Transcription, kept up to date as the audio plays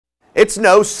It's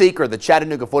no secret the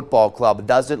Chattanooga Football Club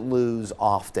doesn't lose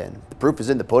often. The proof is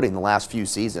in the pudding the last few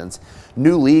seasons.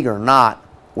 New league or not,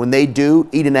 when they do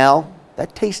eat an L,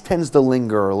 that taste tends to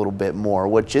linger a little bit more,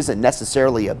 which isn't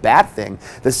necessarily a bad thing.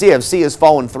 The CFC has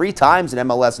fallen 3 times in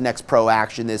MLS Next Pro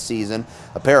action this season,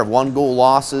 a pair of 1-goal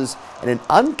losses and an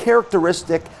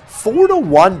uncharacteristic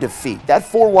 4-1 defeat. That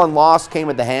 4-1 loss came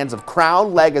at the hands of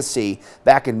Crown Legacy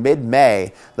back in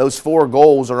mid-May. Those 4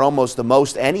 goals are almost the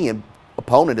most any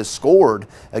opponent has scored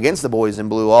against the boys in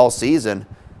blue all season.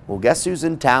 Well, guess who's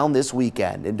in town this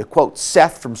weekend? And to quote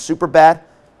Seth from Superbad,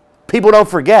 people don't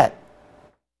forget.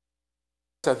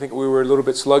 I think we were a little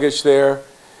bit sluggish there,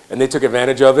 and they took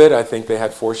advantage of it. I think they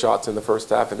had 4 shots in the first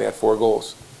half, and they had 4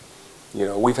 goals. You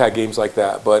know, we've had games like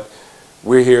that, but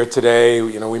we're here today.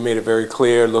 You know, we made it very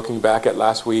clear, looking back at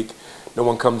last week, no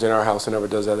one comes in our house and ever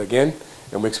does that again,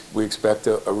 and we expect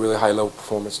a really high-level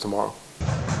performance tomorrow.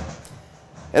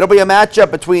 It'll be a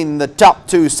matchup between the top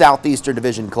 2 Southeastern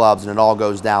Division clubs, and it all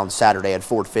goes down Saturday at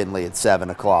Fort Finley at 7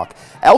 o'clock.